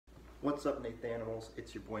What's up, Nathanimals?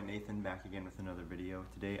 It's your boy Nathan back again with another video.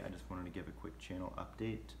 Today I just wanted to give a quick channel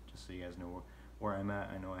update just so you guys know where I'm at.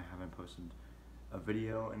 I know I haven't posted a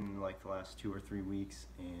video in like the last 2 or 3 weeks,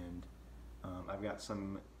 and I've got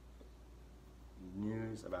some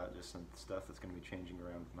news about just some stuff that's going to be changing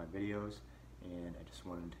around with my videos, and I just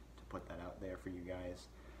wanted to put that out there for you guys.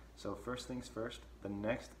 So first things first, the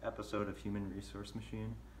next episode of Human Resource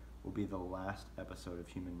Machine will be the last episode of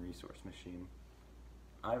Human Resource Machine.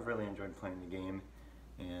 I've really enjoyed playing the game,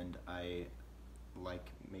 and I like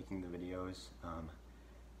making the videos.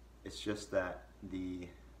 It's just that the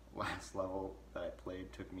last level that I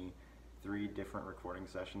played took me 3 different recording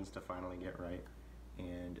sessions to finally get right,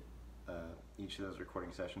 and each of those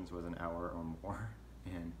recording sessions was an hour or more,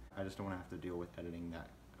 and I just don't want to have to deal with editing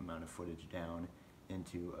that amount of footage down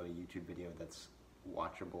into a YouTube video that's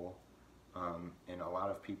watchable. And a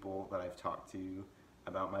lot of people that I've talked to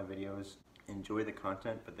about my videos enjoy the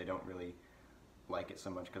content, but they don't really like it so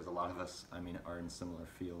much because a lot of us, are in similar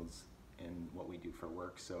fields in what we do for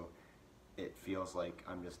work, so it feels like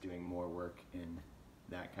I'm just doing more work, and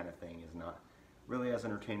that kind of thing is not really as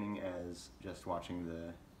entertaining as just watching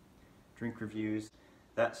the drink reviews.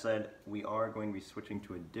 That said, we are going to be switching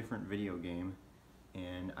to a different video game,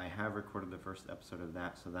 and I have recorded the first episode of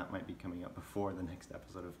that, so that might be coming up before the next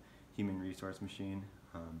episode of Human Resource Machine.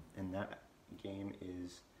 And that game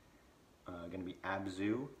is going to be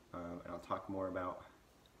Abzu, and I'll talk more about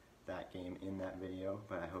that game in that video,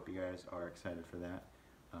 but I hope you guys are excited for that.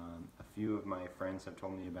 A few of my friends have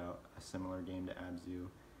told me about a similar game to Abzu,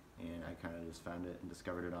 and I kind of just found it and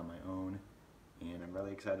discovered it on my own, and I'm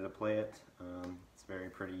really excited to play it. It's very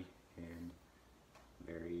pretty and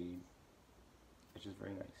it's just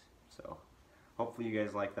very nice. So hopefully you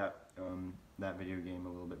guys like that that video game a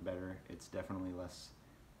little bit better. It's definitely less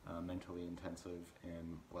mentally intensive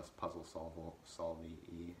and less puzzle solvey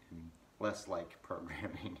and less like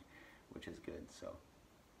programming, which is good. So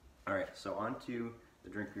alright, so on to the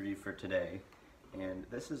drink review for today, and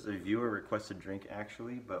this is a viewer requested drink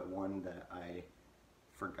actually, but one that I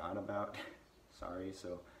forgot about. Sorry.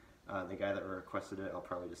 So the guy that requested it, I'll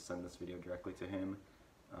probably just send this video directly to him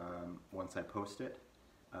once I post it.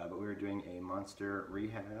 But we were doing a Monster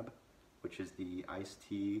Rehab, which is the iced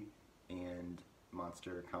tea and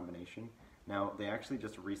Monster combination. Now, they actually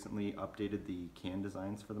just recently updated the can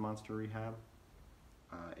designs for the Monster Rehab.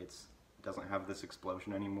 It doesn't have this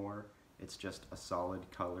explosion anymore. It's just a solid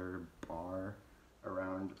color bar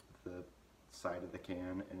around the side of the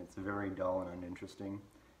can, and it's very dull and uninteresting.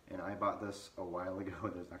 And I bought this a while ago.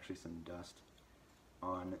 There's actually some dust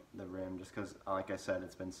on the rim just because, like I said,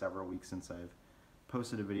 it's been several weeks since I've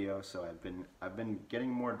posted a video, so I've been getting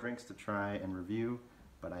more drinks to try and review,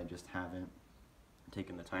 but I just haven't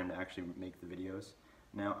taken the time to actually make the videos.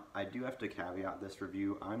 Now, I do have to caveat this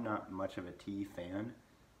review. I'm not much of a tea fan.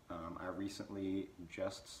 I recently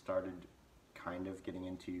just started kind of getting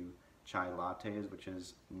into chai lattes, which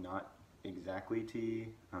is not exactly tea.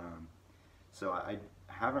 So I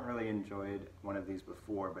haven't really enjoyed one of these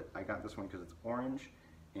before, but I got this one because it's orange,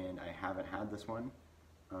 and I haven't had this one.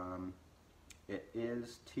 It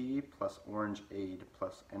is tea plus Orangeade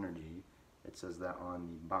plus energy. It says that on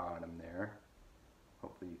the bottom there.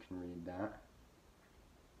 Hopefully you can read that.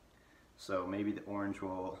 So maybe the orange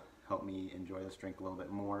will help me enjoy this drink a little bit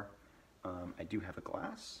more. I do have a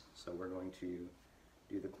glass, so we're going to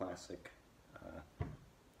do the classic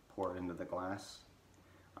pour it into the glass.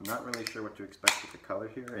 I'm not really sure what to expect with the color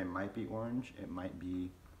here. It might be orange. It might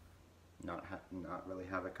be not really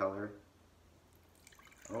have a color.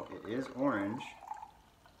 Oh, it is orange.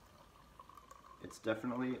 It's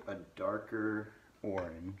definitely a darker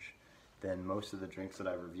orange than most of the drinks that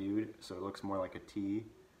I've reviewed, so it looks more like a tea,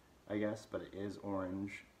 I guess, but it is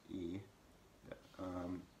orange-y.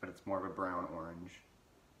 But it's more of a brown orange.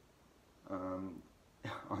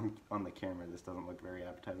 On the camera, this doesn't look very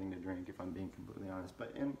appetizing to drink, if I'm being completely honest,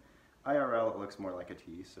 but in IRL it looks more like a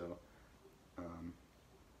tea, so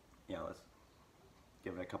yeah, let's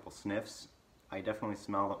give it a couple sniffs. I definitely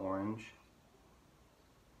smell the orange.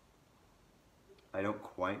 I don't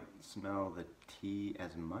quite smell the tea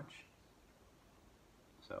as much,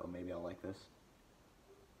 so maybe I'll like this.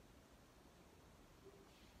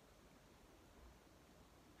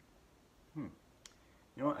 You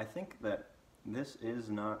know what, I think that this is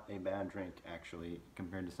not a bad drink, actually,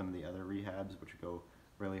 compared to some of the other Rehabs, which go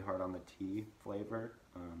really hard on the tea flavor.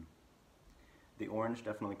 The orange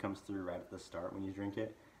definitely comes through right at the start when you drink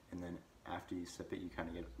it, and then after you sip it, you kind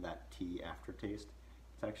of get that tea aftertaste.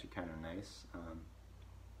 It's actually kind of nice.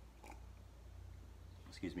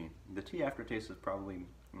 Excuse me. The tea aftertaste is probably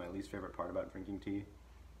my least favorite part about drinking tea,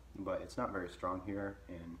 but it's not very strong here,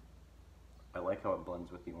 and I like how it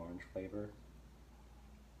blends with the orange flavor.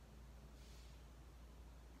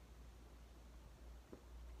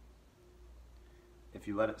 If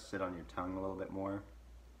you let it sit on your tongue a little bit more,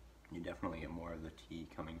 you definitely get more of the tea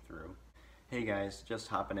coming through. Hey guys, just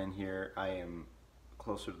hopping in here. I am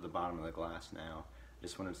closer to the bottom of the glass now.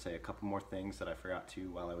 Just wanted to say a couple more things that I forgot to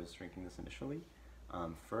while I was drinking this initially.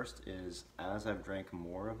 First is, as I've drank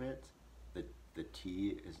more of it, the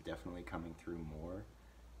tea is definitely coming through more,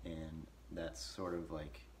 and that's sort of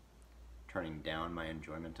like turning down my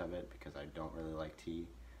enjoyment of it because I don't really like tea.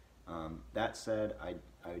 That said, I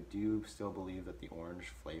do still believe that the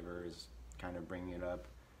orange flavor is kind of bringing it up.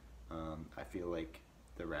 I feel like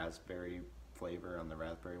the raspberry flavor on the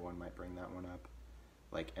raspberry one might bring that one up.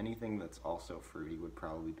 Like anything that's also fruity would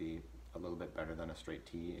probably be a little bit better than a straight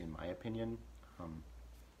tea in my opinion.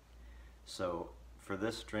 So for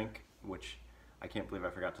this drink, which I can't believe I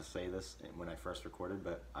forgot to say this when I first recorded,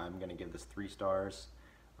 but I'm gonna give this 3 stars.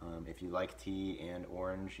 If you like tea and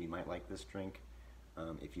orange, you might like this drink.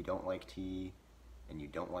 If you don't like tea and you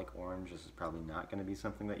don't like orange, this is probably not going to be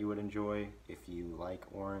something that you would enjoy. If you like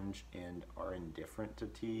orange and are indifferent to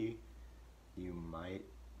tea, you might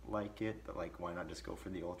like it, but like, why not just go for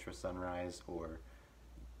the Ultra Sunrise or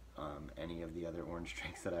any of the other orange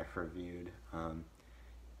drinks that I've reviewed.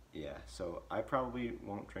 Yeah, so I probably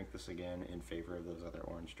won't drink this again in favor of those other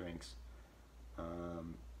orange drinks,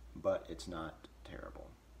 but it's not terrible.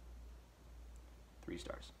 3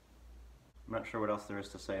 stars. I'm not sure what else there is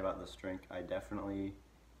to say about this drink. I definitely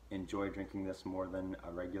enjoy drinking this more than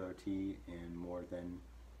a regular tea and more than,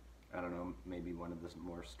 I don't know, maybe one of the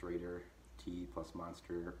more straighter tea plus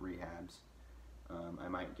monster rehabs. I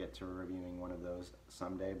might get to reviewing one of those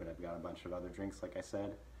someday, but I've got a bunch of other drinks, like I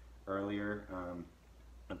said earlier.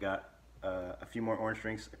 I've got a few more orange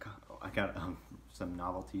drinks. I got some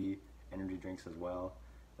novelty energy drinks as well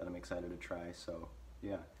that I'm excited to try. So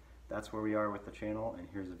yeah, that's where we are with the channel, and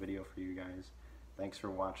here's a video for you guys. Thanks for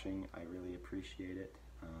watching. I really appreciate it.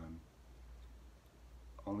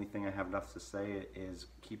 Only thing I have left to say is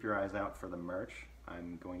keep your eyes out for the merch.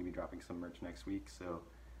 I'm going to be dropping some merch next week, so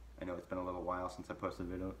I know it's been a little while since I posted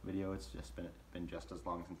a video. It's just been just as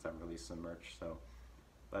long since I've released some merch, so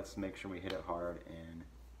let's make sure we hit it hard and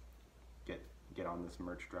get on this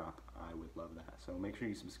merch drop. I would love that. So make sure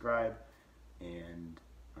you subscribe, and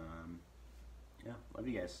yeah, love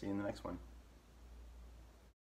you guys. See you in the next one.